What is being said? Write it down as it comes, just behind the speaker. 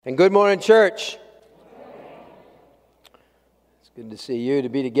And good morning, church. It's good to see you, to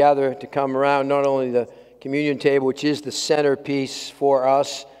be together, to come around not only the communion table, which is the centerpiece for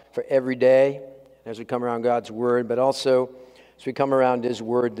us for every day as we come around God's Word, but also as we come around His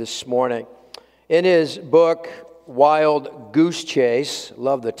Word this morning. In his book, Wild Goose Chase,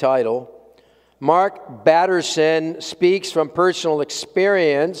 love the title, Mark Batterson speaks from personal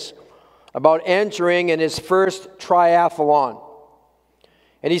experience about entering in his first triathlon.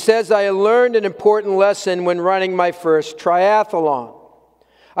 And he says, I learned an important lesson when running my first triathlon.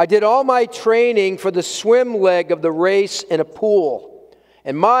 I did all my training for the swim leg of the race in a pool,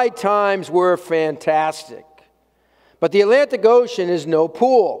 and my times were fantastic. But the Atlantic Ocean is no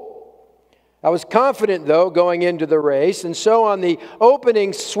pool. I was confident, though, going into the race, and so on the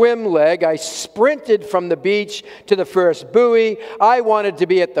opening swim leg, I sprinted from the beach to the first buoy. I wanted to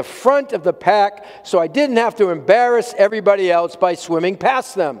be at the front of the pack, so I didn't have to embarrass everybody else by swimming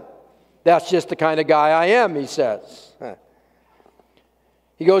past them. That's just the kind of guy I am, he says.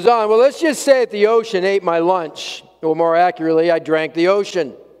 He goes on, well, let's just say that the ocean ate my lunch, or more accurately, I drank the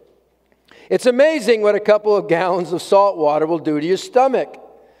ocean. It's amazing what a couple of gallons of salt water will do to your stomach.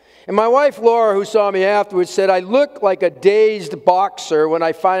 And my wife, Laura, who saw me afterwards, said I looked like a dazed boxer when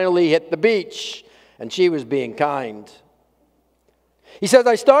I finally hit the beach. And she was being kind. He says,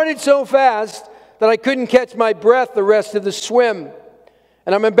 I started so fast that I couldn't catch my breath the rest of the swim.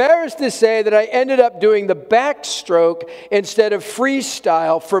 And I'm embarrassed to say that I ended up doing the backstroke instead of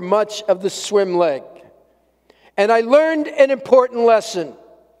freestyle for much of the swim leg. And I learned an important lesson.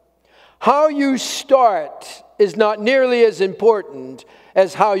 How you start is not nearly as important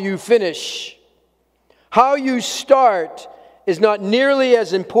as how you finish. How you start is not nearly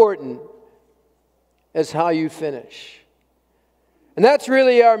as important as how you finish. And that's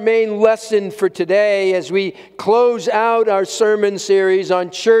really our main lesson for today as we close out our sermon series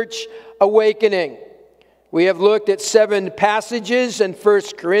on church awakening. We have looked at 7 passages in 1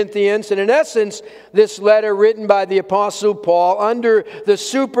 Corinthians, and in essence, this letter written by the Apostle Paul under the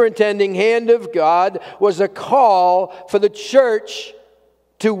superintending hand of God was a call for the church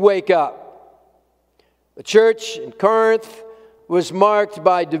to wake up. The church in Corinth was marked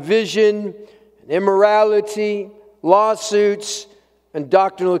by division, immorality, lawsuits, and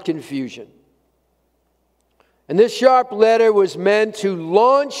doctrinal confusion. And this sharp letter was meant to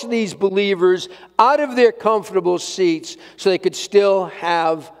launch these believers out of their comfortable seats so they could still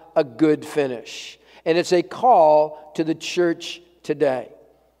have a good finish. And it's a call to the church today.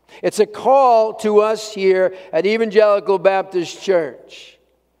 It's a call to us here at Evangelical Baptist Church.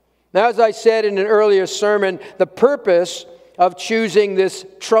 Now, as I said in an earlier sermon, the purpose of choosing this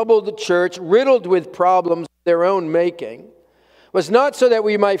troubled church, riddled with problems of their own making, was not so that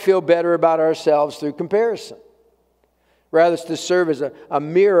we might feel better about ourselves through comparison. Rather, it's to serve as a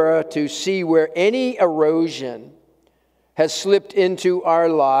mirror to see where any erosion has slipped into our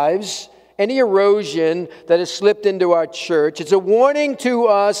lives, any erosion that has slipped into our church. It's a warning to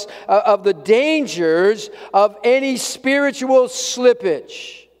us of the dangers of any spiritual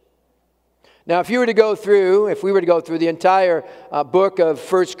slippage. Now, if we were to go through the entire book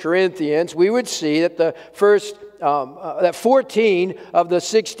of 1 Corinthians, we would see that that 14 of the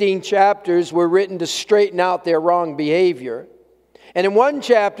 16 chapters were written to straighten out their wrong behavior. And in one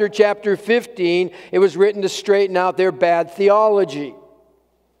chapter, chapter 15, it was written to straighten out their bad theology.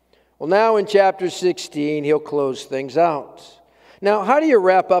 Well, now in chapter 16, he'll close things out. Now, how do you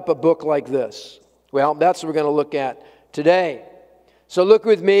wrap up a book like this? Well, that's what we're going to look at today. So look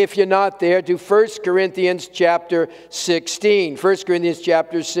with me, if you're not there, to 1 Corinthians chapter 16. 1 Corinthians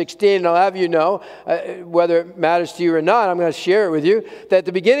chapter 16. And I'll have you know, whether it matters to you or not, I'm going to share it with you, that at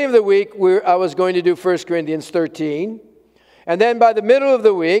the beginning of the week, I was going to do 1 Corinthians 13. And then by the middle of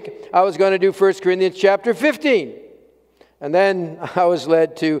the week, I was going to do 1 Corinthians chapter 15. And then I was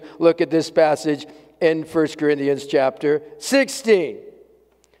led to look at this passage in 1 Corinthians chapter 16.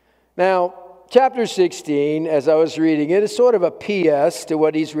 Now, chapter 16, as I was reading it, is sort of a PS to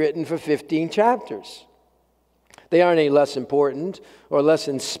what he's written for 15 chapters. They aren't any less important or less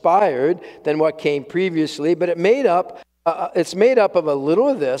inspired than what came previously, but it's made up of a little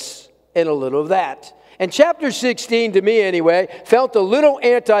of this and a little of that. And chapter 16, to me anyway, felt a little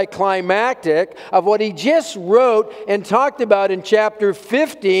anticlimactic of what he just wrote and talked about in chapter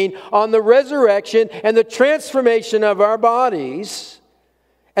 15 on the resurrection and the transformation of our bodies.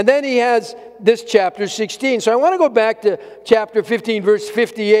 And then he has this chapter 16. So I want to go back to chapter 15, verse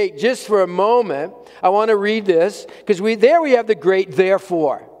 58, just for a moment. I want to read this, because we have the great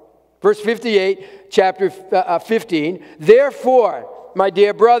therefore. Verse 58, chapter 15. Therefore, my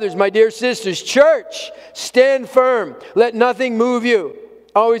dear brothers, my dear sisters, church, stand firm. Let nothing move you.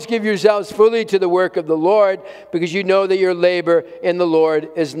 Always give yourselves fully to the work of the Lord, because you know that your labor in the Lord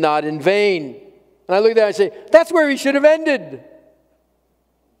is not in vain. And I look at that and say, that's where he should have ended.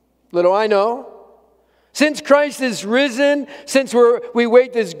 Little I know. Since Christ is risen, since we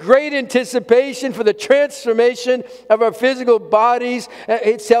wait this great anticipation for the transformation of our physical bodies,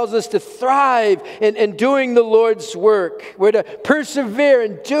 it tells us to thrive in doing the Lord's work. We're to persevere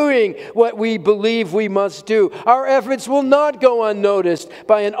in doing what we believe we must do. Our efforts will not go unnoticed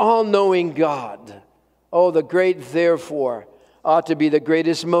by an all-knowing God. Oh, the great therefore ought to be the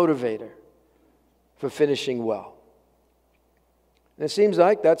greatest motivator for finishing well. And it seems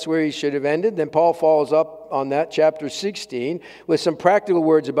like that's where he should have ended. Then Paul follows up on that, chapter 16, with some practical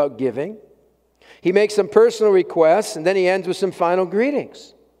words about giving. He makes some personal requests, and then he ends with some final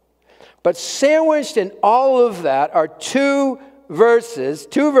greetings. But sandwiched in all of that are two verses,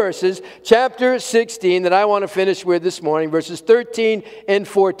 chapter 16, that I want to finish with this morning, verses 13 and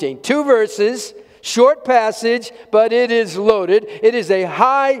 14. 2 verses, short passage, but it is loaded. It is a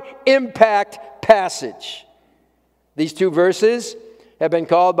high-impact passage. These 2 verses have been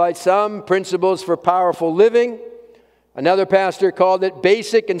called by some principles for powerful living. Another pastor called it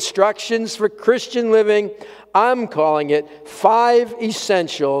basic instructions for Christian living. I'm calling it 5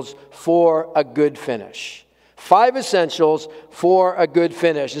 essentials for a good finish. 5 essentials for a good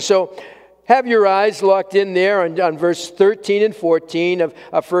finish. And so have your eyes locked in there on verse 13 and 14 of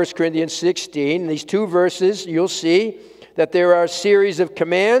 1 Corinthians 16. In these 2 verses, you'll see that there are a series of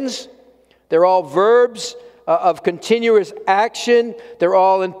commands. They're all verbs of continuous action. They're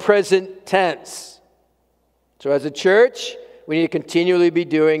all in present tense. So as a church, we need to continually be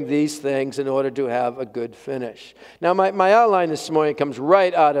doing these things in order to have a good finish. Now, my outline this morning comes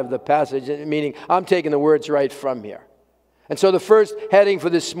right out of the passage, meaning I'm taking the words right from here. And so the first heading for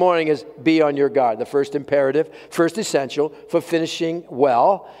this morning is be on your guard. The first imperative, first essential for finishing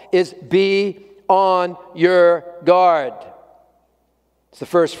well is be on your guard. It's the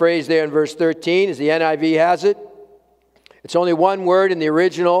first phrase there in verse 13, as the NIV has it. It's only one word in the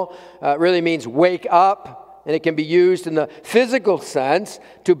original. It really means wake up, and it can be used in the physical sense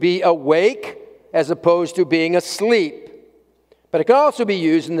to be awake as opposed to being asleep. But it can also be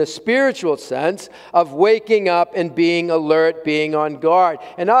used in the spiritual sense of waking up and being alert, being on guard.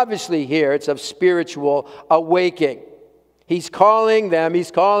 And obviously here it's of spiritual awaking. He's calling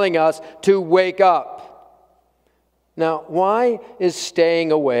us to wake up. Now, why is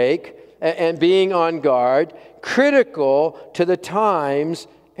staying awake and being on guard critical to the times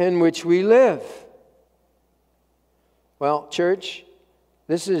in which we live? Well, church,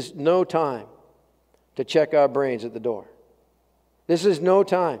 this is no time to check our brains at the door. This is no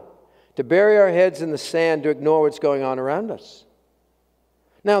time to bury our heads in the sand to ignore what's going on around us.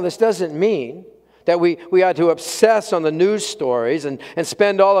 Now, this doesn't mean that we ought to obsess on the news stories and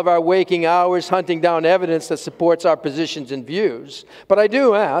spend all of our waking hours hunting down evidence that supports our positions and views. But I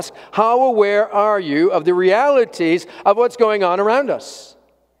do ask, how aware are you of the realities of what's going on around us?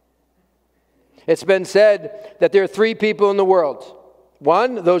 It's been said that there are 3 people in the world.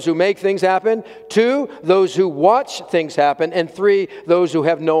 1, those who make things happen. 2, those who watch things happen. And 3, those who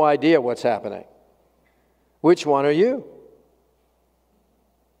have no idea what's happening. Which one are you?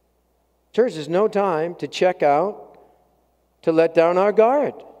 Church, there's no time to check out, to let down our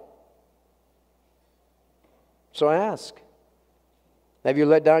guard. So I ask, have you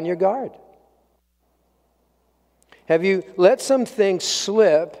let down your guard? Have you let some things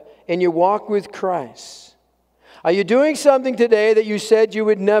slip in your walk with Christ? Are you doing something today that you said you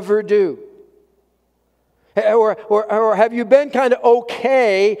would never do? Or have you been kind of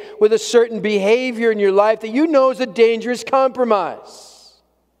okay with a certain behavior in your life that you know is a dangerous compromise?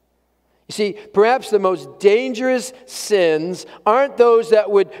 You see, perhaps the most dangerous sins aren't those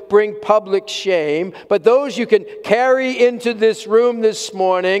that would bring public shame, but those you can carry into this room this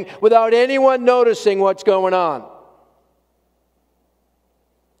morning without anyone noticing what's going on.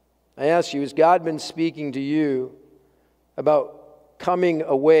 I ask you, has God been speaking to you about coming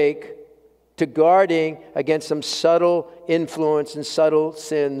awake to guarding against some subtle influence and subtle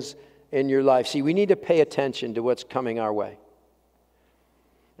sins in your life? See, we need to pay attention to what's coming our way.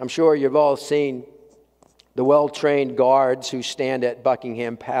 I'm sure you've all seen the well-trained guards who stand at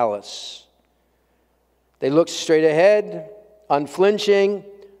Buckingham Palace. They look straight ahead, unflinching,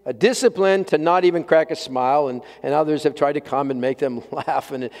 a discipline to not even crack a smile, and others have tried to come and make them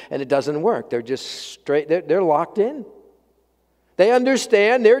laugh, and it doesn't work. They're just straight, they're locked in. They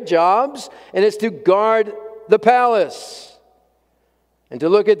understand their jobs, and it's to guard the palace. And to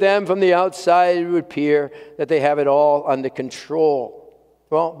look at them from the outside, it would appear that they have it all under control.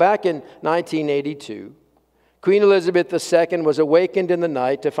 Well, back in 1982, Queen Elizabeth II was awakened in the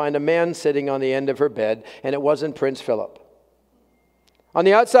night to find a man sitting on the end of her bed, and it wasn't Prince Philip. On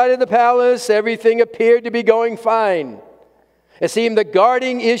the outside of the palace, everything appeared to be going fine. It seemed the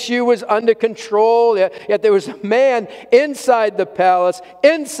guarding issue was under control, yet there was a man inside the palace,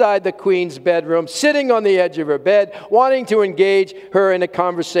 inside the queen's bedroom, sitting on the edge of her bed, wanting to engage her in a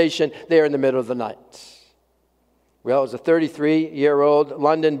conversation there in the middle of the night. Well, it was a 33-year-old,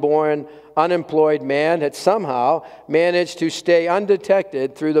 London-born, unemployed man had somehow managed to stay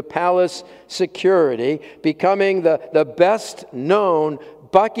undetected through the palace security, becoming the best-known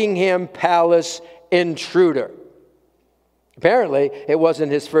Buckingham Palace intruder. Apparently, it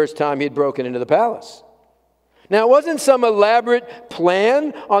wasn't his first time he'd broken into the palace. Now, it wasn't some elaborate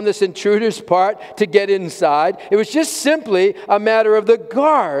plan on this intruder's part to get inside. It was just simply a matter of the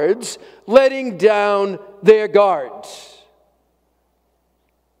guards letting down their guards.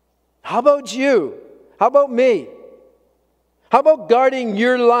 How about you? How about me? How about guarding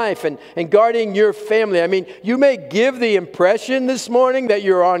your life and guarding your family? I mean, you may give the impression this morning that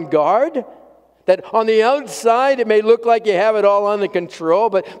you're on guard, that on the outside it may look like you have it all under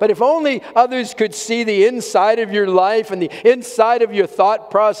control, but if only others could see the inside of your life and the inside of your thought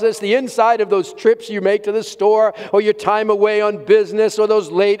process, the inside of those trips you make to the store or your time away on business or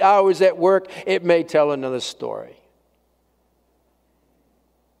those late hours at work, it may tell another story.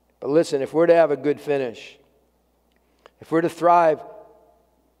 But listen, if we're to have a good finish, if we're to thrive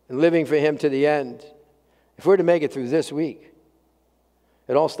in living for Him to the end, if we're to make it through this week,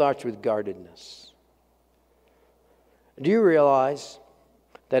 it all starts with guardedness. Do you realize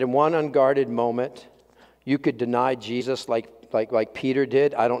that in one unguarded moment, you could deny Jesus like Peter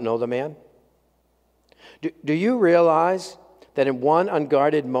did? I don't know the man. Do you realize that in one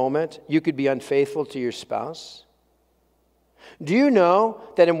unguarded moment, you could be unfaithful to your spouse? Do you know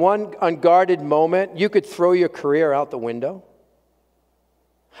that in one unguarded moment, you could throw your career out the window?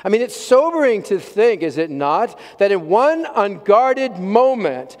 I mean, it's sobering to think, is it not, that in one unguarded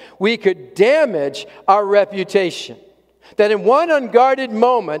moment, we could damage our reputation. That in one unguarded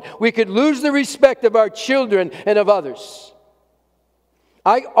moment, we could lose the respect of our children and of others.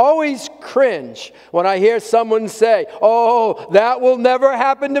 I always cringe when I hear someone say, "Oh, that will never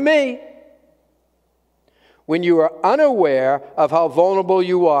happen to me." When you are unaware of how vulnerable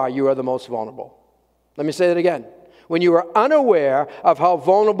you are the most vulnerable. Let me say that again. When you are unaware of how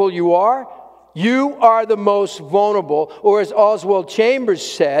vulnerable you are the most vulnerable. Or as Oswald Chambers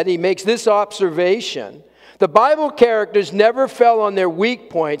said, he makes this observation: the Bible characters never fell on their weak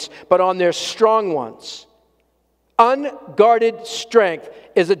points, but on their strong ones. Unguarded strength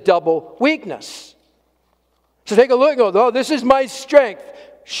is a double weakness. So take a look and go, "Oh, this is my strength."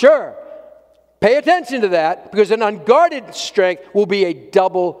 Sure. Pay attention to that, because an unguarded strength will be a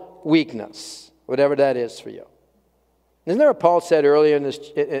double weakness, whatever that is for you. Isn't that what Paul said earlier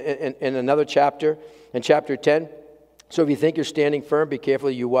in another chapter, in chapter 10? So if you think you're standing firm, be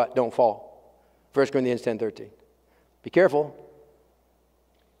careful you what? Don't fall. 1 Corinthians 10:13. Be careful.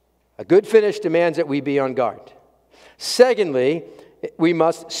 A good finish demands that we be on guard. Secondly, we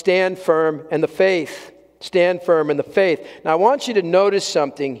must stand firm in the faith. Stand firm in the faith. Now, I want you to notice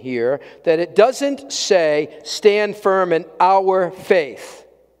something here, that it doesn't say stand firm in our faith.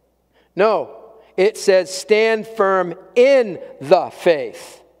 No, it says stand firm in the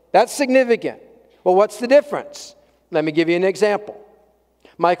faith. That's significant. Well, what's the difference? Let me give you an example.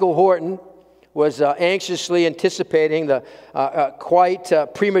 Michael Horton was anxiously anticipating the quite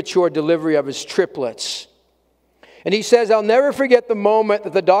premature delivery of his triplets. And he says, "I'll never forget the moment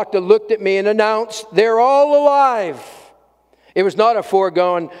that the doctor looked at me and announced, 'They're all alive.' It was not a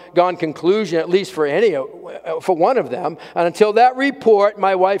foregone conclusion, at least for one of them. And until that report,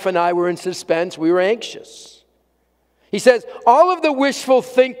 my wife and I were in suspense. We were anxious." He says, all of the wishful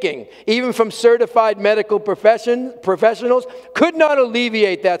thinking, even from certified medical professionals, could not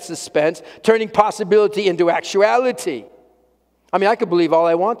alleviate that suspense, turning possibility into actuality. I mean, I could believe all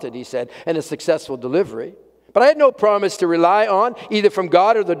I wanted, he said, in a successful delivery. But I had no promise to rely on, either from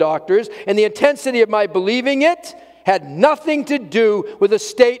God or the doctors, and the intensity of my believing it had nothing to do with the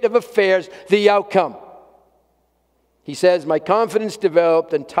state of affairs, the outcome. He says, my confidence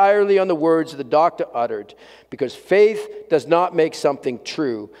developed entirely on the words the doctor uttered, because faith does not make something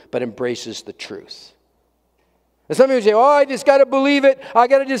true, but embraces the truth. And some people say, oh, I just got to believe it. I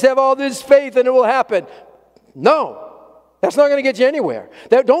got to just have all this faith and it will happen. No, that's not going to get you anywhere.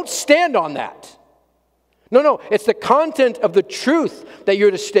 Don't stand on that. No, it's the content of the truth that you're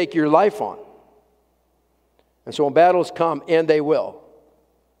to stake your life on. And so when battles come, and they will,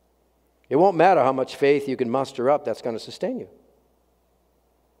 it won't matter how much faith you can muster up that's going to sustain you.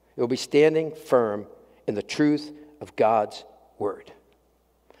 It will be standing firm in the truth of God's word.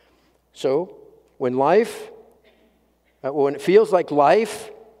 So, when it feels like life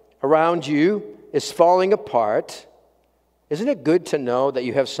around you is falling apart, isn't it good to know that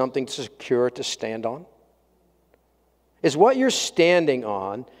you have something secure to stand on? Is what you're standing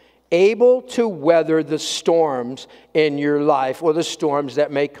on able to weather the storms in your life or the storms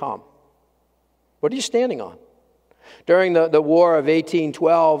that may come? What are you standing on? During the War of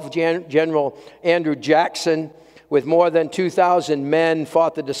 1812, General Andrew Jackson, with more than 2,000 men,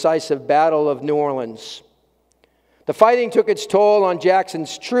 fought the decisive Battle of New Orleans. The fighting took its toll on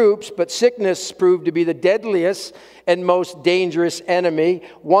Jackson's troops, but sickness proved to be the deadliest and most dangerous enemy.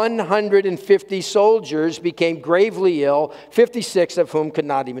 150 soldiers became gravely ill, 56 of whom could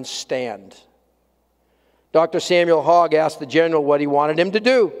not even stand. Dr. Samuel Hogg asked the general what he wanted him to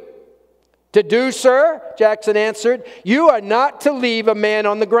do. "To do, sir," Jackson answered, "you are not to leave a man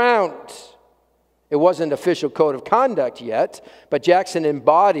on the ground." It wasn't official code of conduct yet, but Jackson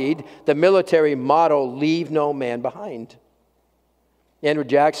embodied the military motto, "Leave no man behind." Andrew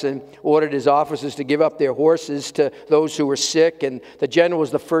Jackson ordered his officers to give up their horses to those who were sick, and the general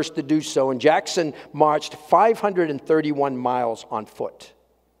was the first to do so. And Jackson marched 531 miles on foot.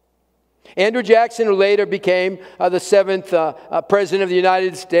 Andrew Jackson, who later became the 7th President of the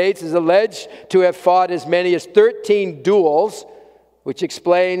United States, is alleged to have fought as many as 13 duels, which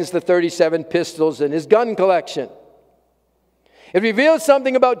explains the 37 pistols in his gun collection. It reveals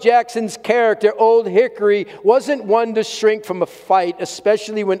something about Jackson's character. Old Hickory wasn't one to shrink from a fight,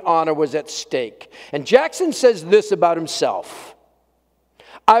 especially when honor was at stake. And Jackson says this about himself: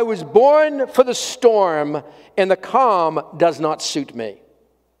 "I was born for the storm, and the calm does not suit me."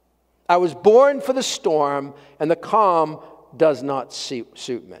 I was born for the storm, and the calm does not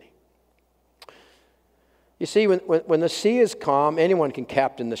suit me. You see, when the sea is calm, anyone can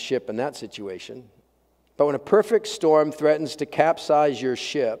captain the ship in that situation. But when a perfect storm threatens to capsize your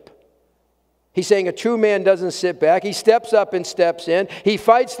ship, he's saying a true man doesn't sit back. He steps up and steps in. He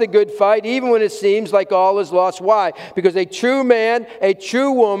fights the good fight, even when it seems like all is lost. Why? Because a true man, a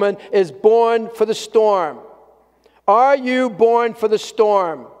true woman, is born for the storm. Are you born for the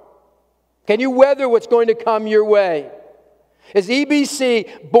storm? Can you weather what's going to come your way? Is EBC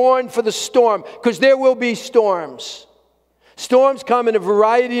born for the storm? Because there will be storms. Storms come in a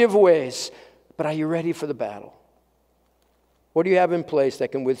variety of ways. But are you ready for the battle? What do you have in place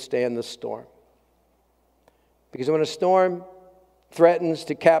that can withstand the storm? Because when a storm threatens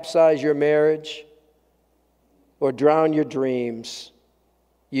to capsize your marriage or drown your dreams,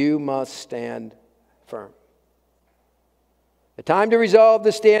 you must stand firm. The time to resolve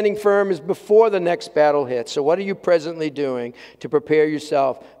the standing firm is before the next battle hits. So what are you presently doing to prepare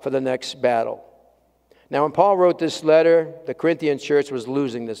yourself for the next battle? Now, when Paul wrote this letter, the Corinthian church was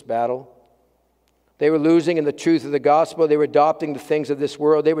losing this battle. They were losing in the truth of the gospel. They were adopting the things of this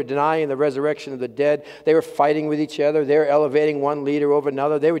world. They were denying the resurrection of the dead. They were fighting with each other. They were elevating one leader over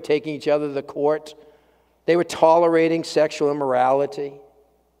another. They were taking each other to the court. They were tolerating sexual immorality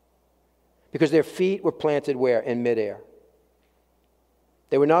because their feet were planted where? In midair.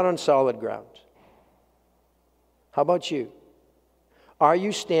 They were not on solid ground. How about you? Are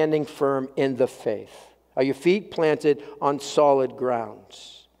you standing firm in the faith? Are your feet planted on solid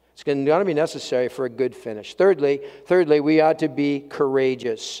grounds? It's going to be necessary for a good finish. Thirdly, we ought to be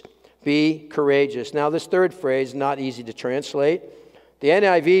courageous. Be courageous. Now, this third phrase is not easy to translate. The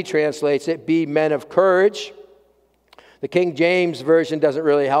NIV translates it, be men of courage. The King James Version doesn't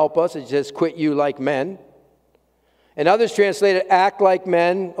really help us. It says, quit you like men. And others translate it, act like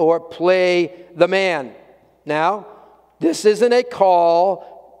men or play the man. Now, this isn't a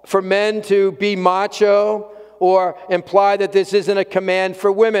call for men to be macho or imply that this isn't a command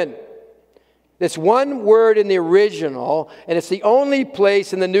for women. It's one word in the original, and it's the only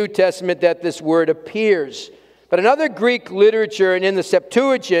place in the New Testament that this word appears. But in other Greek literature and in the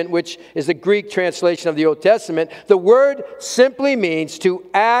Septuagint, which is the Greek translation of the Old Testament, the word simply means to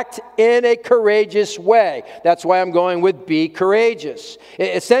act in a courageous way. That's why I'm going with be courageous.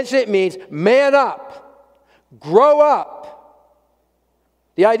 Essentially, it means man up, grow up.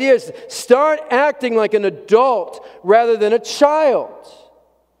 The idea is start acting like an adult rather than a child.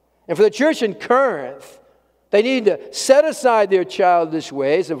 And for the church in Corinth, they need to set aside their childish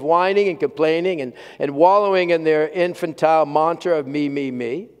ways of whining and complaining and wallowing in their infantile mantra of me, me,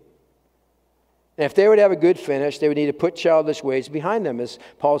 me. And if they would have a good finish, they would need to put childish ways behind them, as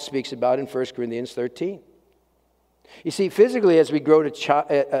Paul speaks about in 1 Corinthians 13. You see, physically, as we grow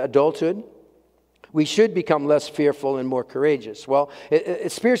to adulthood, we should become less fearful and more courageous. Well,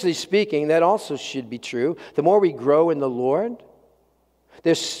 spiritually speaking, that also should be true. The more we grow in the Lord,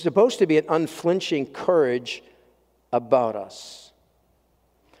 There's supposed to be an unflinching courage about us.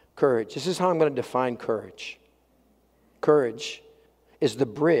 Courage. This is how I'm going to define courage. Courage is the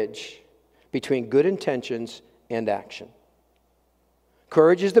bridge between good intentions and action.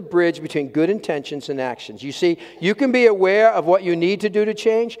 Courage is the bridge between good intentions and actions. You see, you can be aware of what you need to do to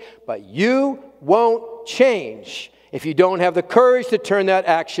change, but you won't change if you don't have the courage to turn that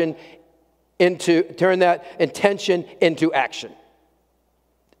intention into action.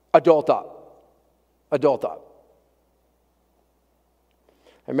 Adult up. Adult up.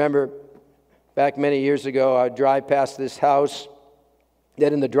 I remember back many years ago, I would drive past this house.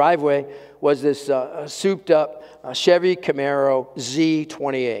 Then in the driveway was this souped-up Chevy Camaro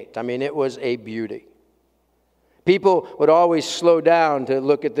Z28. I mean, it was a beauty. People would always slow down to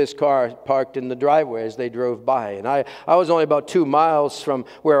look at this car parked in the driveway as they drove by. And I was only about 2 miles from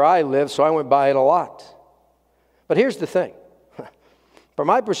where I live, so I went by it a lot. But here's the thing. From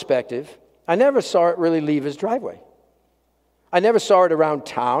my perspective, I never saw it really leave his driveway. I never saw it around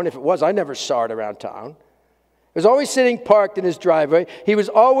town. If it was, I never saw it around town. It was always sitting parked in his driveway. He was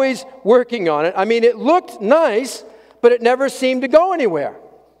always working on it. I mean, it looked nice, but it never seemed to go anywhere.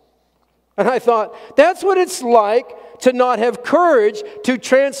 And I thought, that's what it's like to not have courage to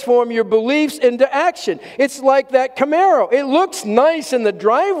transform your beliefs into action. It's like that Camaro. It looks nice in the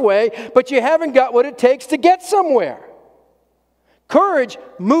driveway, but you haven't got what it takes to get somewhere. Courage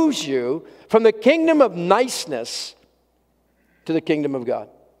moves you from the kingdom of niceness to the kingdom of God.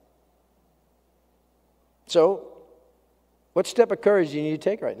 So, what step of courage do you need to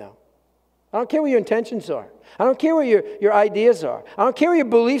take right now? I don't care what your intentions are. I don't care what your ideas are. I don't care what your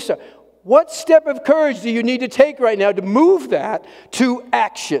beliefs are. What step of courage do you need to take right now to move that to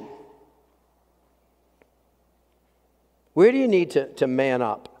action? Where do you need to man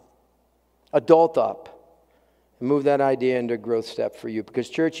up, adult up, and move that idea into a growth step for you? Because,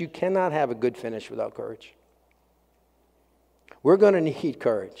 church, you cannot have a good finish without courage. We're going to need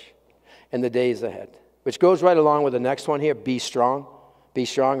courage in the days ahead, which goes right along with the next one here, be strong. Be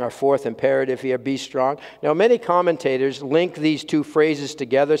strong, our fourth imperative here, be strong. Now, many commentators link these two phrases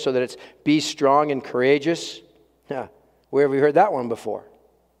together so that it's be strong and courageous. Yeah, where have we heard that one before?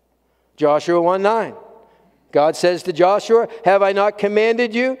 Joshua 1:9. God says to Joshua, have I not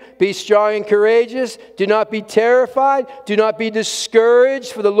commanded you? Be strong and courageous. Do not be terrified. Do not be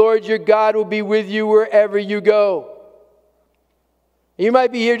discouraged, for the Lord your God will be with you wherever you go. You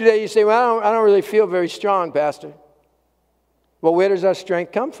might be here today, you say, well, I don't really feel very strong, Pastor. Well, where does our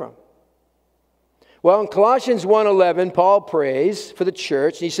strength come from? Well, in Colossians 1:11, Paul prays for the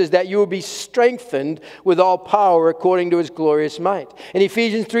church. And he says that you will be strengthened with all power according to his glorious might. In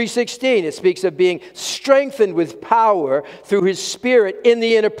Ephesians 3:16, it speaks of being strengthened with power through his Spirit in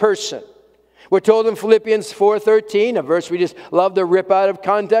the inner person. We're told in Philippians 4:13, a verse we just love to rip out of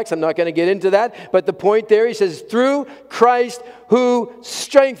context. I'm not going to get into that. But the point there, he says, through Christ who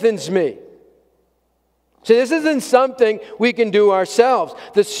strengthens me. So this isn't something we can do ourselves.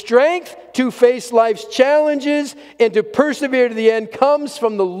 The strength to face life's challenges and to persevere to the end comes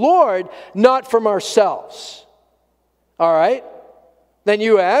from the Lord, not from ourselves. All right? Then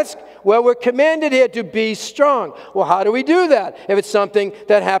you ask, well, we're commanded here to be strong. Well, how do we do that if it's something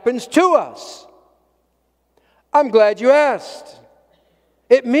that happens to us? I'm glad you asked.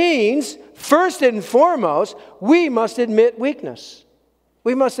 It means, first and foremost, we must admit weakness.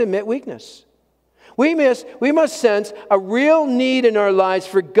 We must admit weakness. We must sense a real need in our lives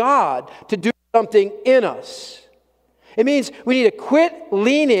for God to do something in us. It means we need to quit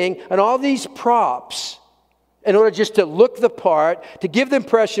leaning on all these props in order just to look the part, to give the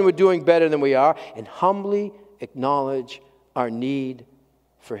impression we're doing better than we are, and humbly acknowledge our need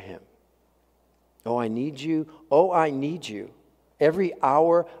for Him. Oh, I need you. Oh, I need you. Every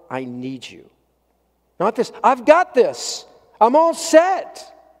hour, I need you. Not this, I've got this. I'm all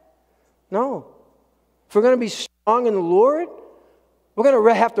set. No. If we're going to be strong in the Lord, we're going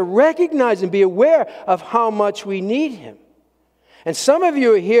to have to recognize and be aware of how much we need Him. And some of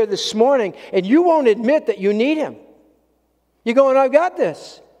you are here this morning, and you won't admit that you need Him. You're going, I've got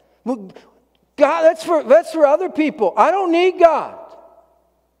this. Well, God, that's for other people. I don't need God.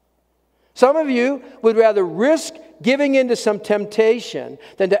 Some of you would rather risk giving into some temptation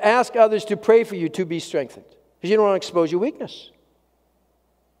than to ask others to pray for you to be strengthened, because you don't want to expose your weakness.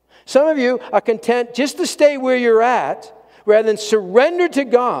 Some of you are content just to stay where you're at rather than surrender to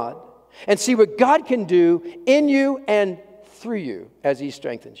God and see what God can do in you and through you as He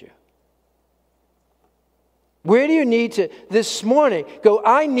strengthens you. Where do you need to, this morning, go,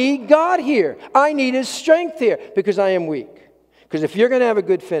 I need God here. I need His strength here because I am weak. Because if you're going to have a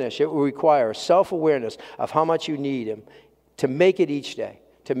good finish, it will require a self-awareness of how much you need Him to make it each day,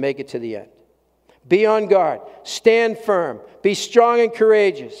 to make it to the end. Be on guard. Stand firm. Be strong and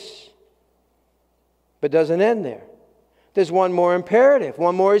courageous. But it doesn't end there. There's one more imperative,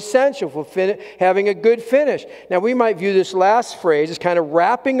 one more essential for having a good finish. Now, we might view this last phrase as kind of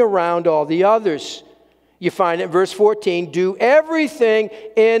wrapping around all the others. You find it in verse 14, do everything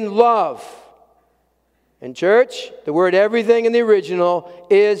in love. In church, the word everything in the original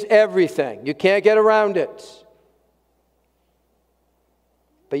is everything. You can't get around it.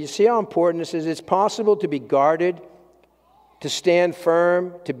 But you see how important this is? It's possible to be guarded, to stand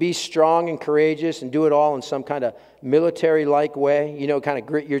firm, to be strong and courageous, and do it all in some kind of military-like way. You know, kind of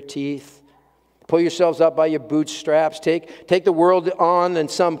grit your teeth. Pull yourselves up by your bootstraps. Take the world on in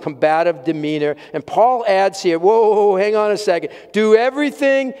some combative demeanor. And Paul adds here, whoa, hang on a second. Do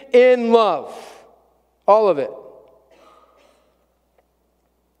everything in love. All of it.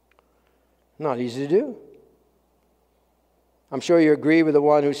 Not easy to do. I'm sure you agree with the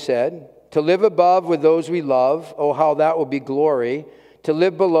one who said, to live above with those we love, oh, how that will be glory. To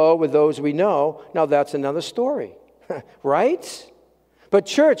live below with those we know, now that's another story. Right? But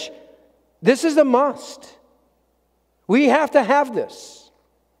church, this is a must. We have to have this.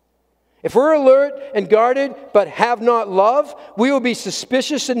 If we're alert and guarded but have not love, we will be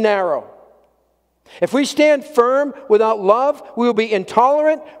suspicious and narrow. If we stand firm without love, we will be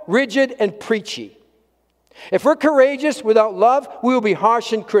intolerant, rigid, and preachy. If we're courageous without love, we will be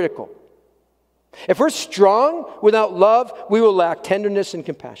harsh and critical. If we're strong without love, we will lack tenderness and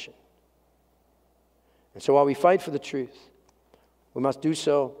compassion. And so while we fight for the truth, we must do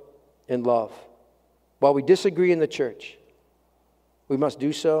so in love. While we disagree in the church, we must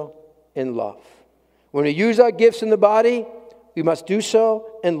do so in love. When we use our gifts in the body, we must do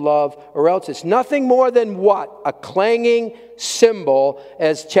so in love, or else it's nothing more than what? A clanging cymbal,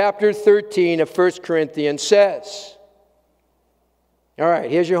 as chapter 13 of 1 Corinthians says. All right,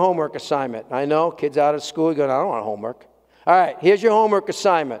 here's your homework assignment. I know, kids out of school, you're going, I don't want homework. All right, here's your homework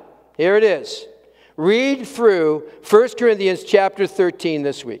assignment. Here it is. Read through 1 Corinthians chapter 13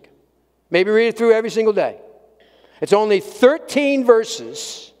 this week. Maybe read it through every single day. It's only 13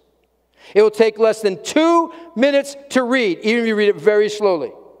 verses. It will take less than 2 minutes to read, even if you read it very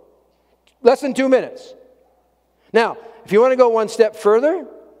slowly. Less than 2 minutes. Now, if you want to go one step further,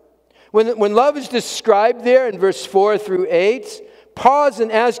 when love is described there in verse 4 through 8, pause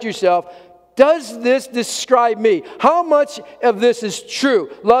and ask yourself, does this describe me? How much of this is true?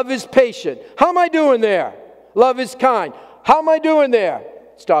 Love is patient. How am I doing there? Love is kind. How am I doing there?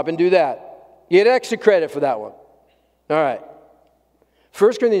 Stop and do that. You get extra credit for that one. All right.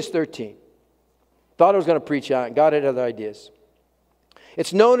 1 Corinthians 13. Thought I was going to preach on it. God had other ideas.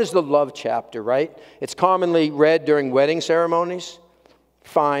 It's known as the love chapter, right? It's commonly read during wedding ceremonies.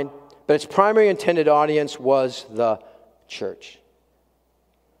 Fine. But its primary intended audience was the church.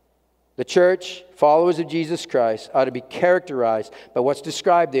 The church, followers of Jesus Christ, are to be characterized by what's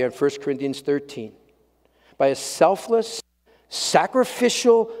described there in 1 Corinthians 13. By a selfless,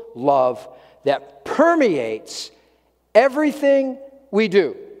 sacrificial love that permeates everything we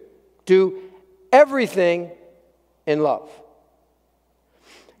do. Do everything in love.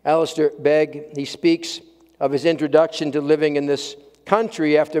 Alistair Begg, he speaks of his introduction to living in this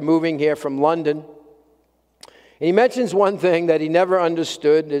country after moving here from London. And he mentions one thing that he never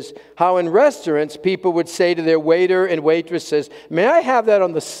understood is how in restaurants people would say to their waiter and waitresses, may I have that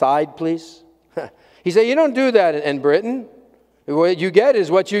on the side, please? He said, you don't do that in Britain. What you get is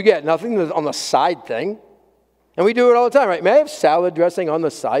what you get, nothing on the side thing. And we do it all the time, right? May I have salad dressing on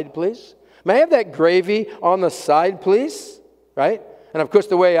the side, please? May I have that gravy on the side, please? Right? And of course,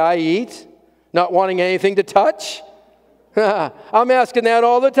 the way I eat, not wanting anything to touch. I'm asking that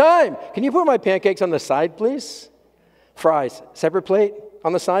all the time. Can you put my pancakes on the side, please? Fries, separate plate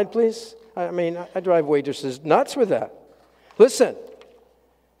on the side, please? I mean, I drive waitresses nuts with that. Listen,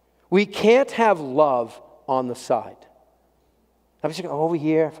 we can't have love on the side. I'm just going over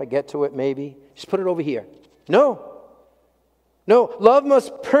here, if I get to it, maybe. Just put it over here. No. No, love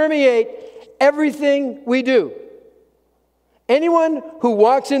must permeate everything we do. Anyone who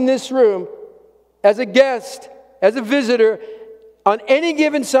walks in this room as a guest, as a visitor, on any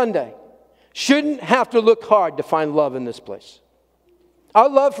given Sunday, shouldn't have to look hard to find love in this place. Our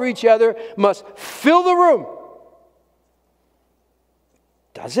love for each other must fill the room.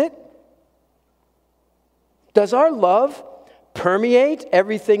 Does it? Does our love permeate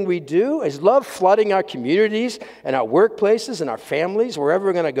everything we do? Is love flooding our communities and our workplaces and our families, wherever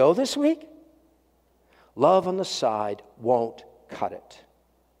we're going to go this week? Love on the side won't cut it.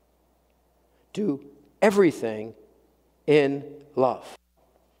 Do everything in love.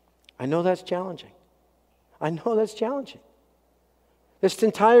 I know that's challenging. I know that's challenging. This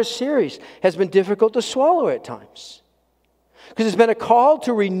entire series has been difficult to swallow at times. Because it's been a call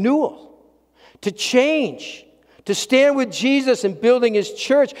to renewal, to change, to stand with Jesus in building His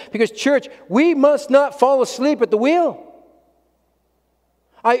church. Because, church, we must not fall asleep at the wheel.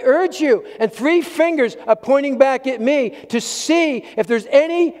 I urge you, and 3 fingers are pointing back at me, to see if there's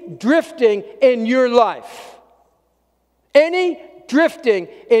any drifting in your life. Any drifting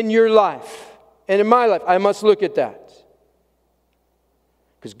in your life. And in my life, I must look at that.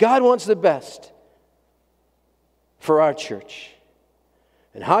 Because God wants the best for our church.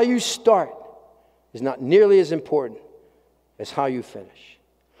 And how you start is not nearly as important as how you finish.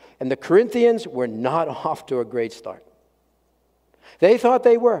 And the Corinthians were not off to a great start. They thought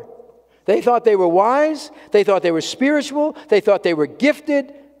they were. They thought they were wise. They thought they were spiritual. They thought they were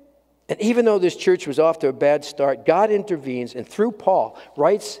gifted. And even though this church was off to a bad start, God intervenes and through Paul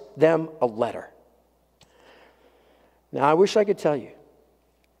writes them a letter. Now, I wish I could tell you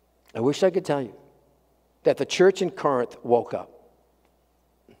that the church in Corinth woke up.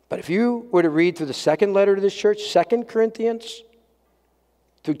 But if you were to read through the second letter to this church, 2 Corinthians,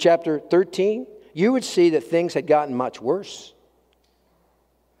 through chapter 13, you would see that things had gotten much worse.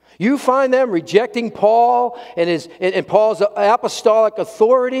 You find them rejecting Paul and Paul's apostolic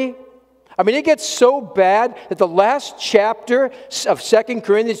authority. I mean, it gets so bad that the last chapter of 2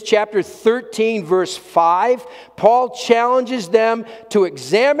 Corinthians, chapter 13, verse 5, Paul challenges them to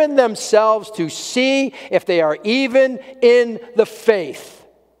examine themselves to see if they are even in the faith.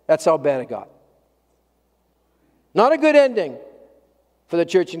 That's how bad it got. Not a good ending for the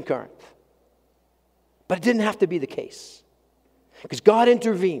church in Corinth. But it didn't have to be the case. Because God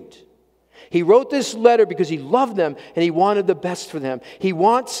intervened. He wrote this letter because He loved them and He wanted the best for them. He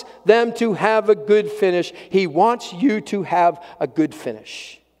wants them to have a good finish. He wants you to have a good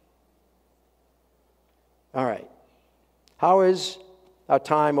finish. All right. How has our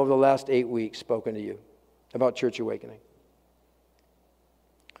time over the last 8 weeks spoken to you about Church Awakening?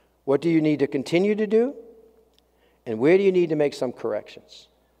 What do you need to continue to do? And where do you need to make some corrections?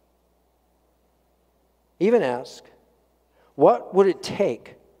 Even ask, what would it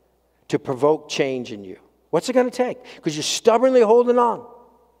take to provoke change in you? What's it going to take? Because you're stubbornly holding on.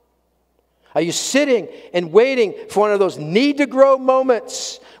 Are you sitting and waiting for one of those need-to-grow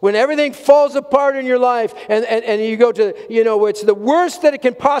moments when everything falls apart in your life and you go to, it's the worst that it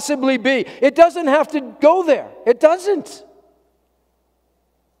can possibly be? It doesn't have to go there. It doesn't.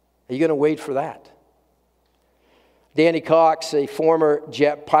 Are you going to wait for that? Danny Cox, a former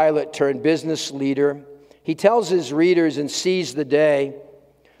jet pilot turned business leader, he tells his readers in Seize the Day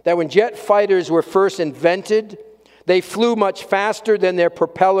that when jet fighters were first invented, they flew much faster than their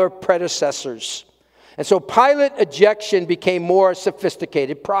propeller predecessors. And so pilot ejection became a more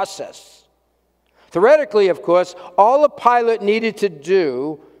sophisticated process. Theoretically, of course, all a pilot needed to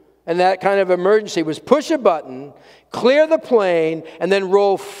do in that kind of emergency was push a button, clear the plane, and then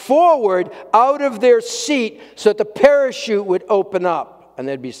roll forward out of their seat so that the parachute would open up and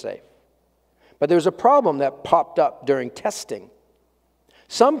they'd be safe. But there was a problem that popped up during testing.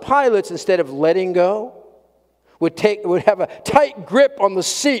 Some pilots, instead of letting go, would have a tight grip on the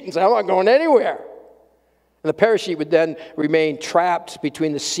seat and say, I'm not going anywhere. And the parachute would then remain trapped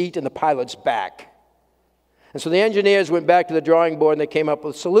between the seat and the pilot's back. And so the engineers went back to the drawing board and they came up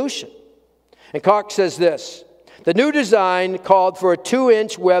with a solution. And Cox says this, the new design called for a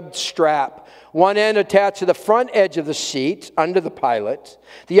 2-inch webbed strap, one end attached to the front edge of the seat under the pilot,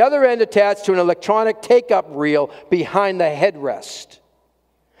 the other end attached to an electronic take-up reel behind the headrest.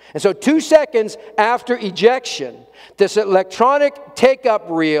 And so 2 seconds after ejection, this electronic take-up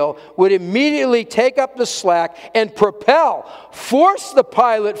reel would immediately take up the slack and force the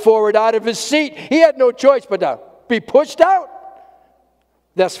pilot forward out of his seat. He had no choice but to be pushed out,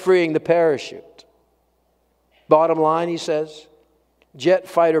 thus freeing the parachute. Bottom line, he says, jet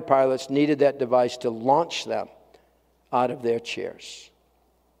fighter pilots needed that device to launch them out of their chairs.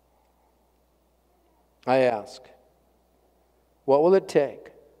 I ask, what will it take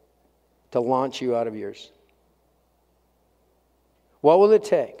to launch you out of yours? What will it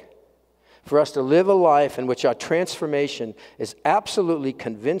take for us to live a life in which our transformation is absolutely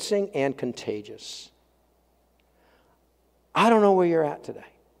convincing and contagious? I don't know where you're at today.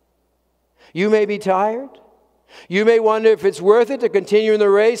 You may be tired. You may wonder if it's worth it to continue in the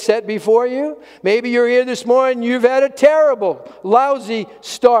race set before you. Maybe you're here this morning, you've had a terrible, lousy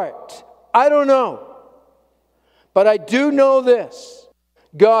start. I don't know. But I do know this.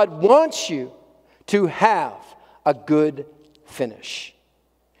 God wants you to have a good finish.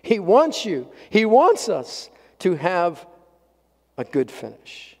 He wants us to have a good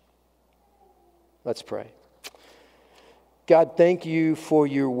finish. Let's pray. God, thank you for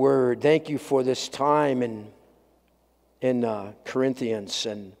your word. Thank you for this time in Corinthians,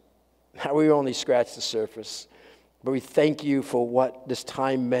 and we only scratched the surface. But we thank you for what this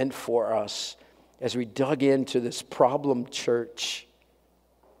time meant for us as we dug into this problem church.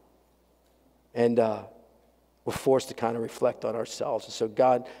 And we're forced to kind of reflect on ourselves. And so,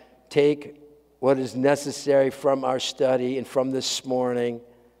 God, take what is necessary from our study and from this morning,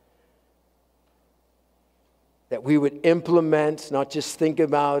 that we would implement, not just think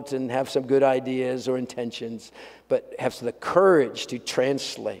about and have some good ideas or intentions, but have the courage to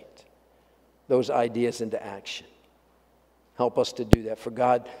translate those ideas into action. Help us to do that. For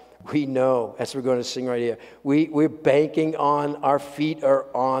God, we know, as we're going to sing right here, we're banking on, our feet are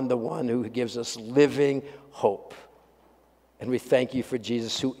on the one who gives us living hope. And we thank you for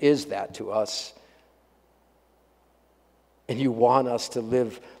Jesus, who is that to us. And you want us to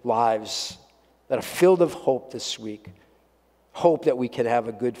live lives that are filled of hope this week. Hope that we can have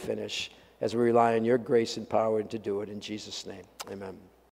a good finish as we rely on your grace and power to do it. In Jesus' name, amen.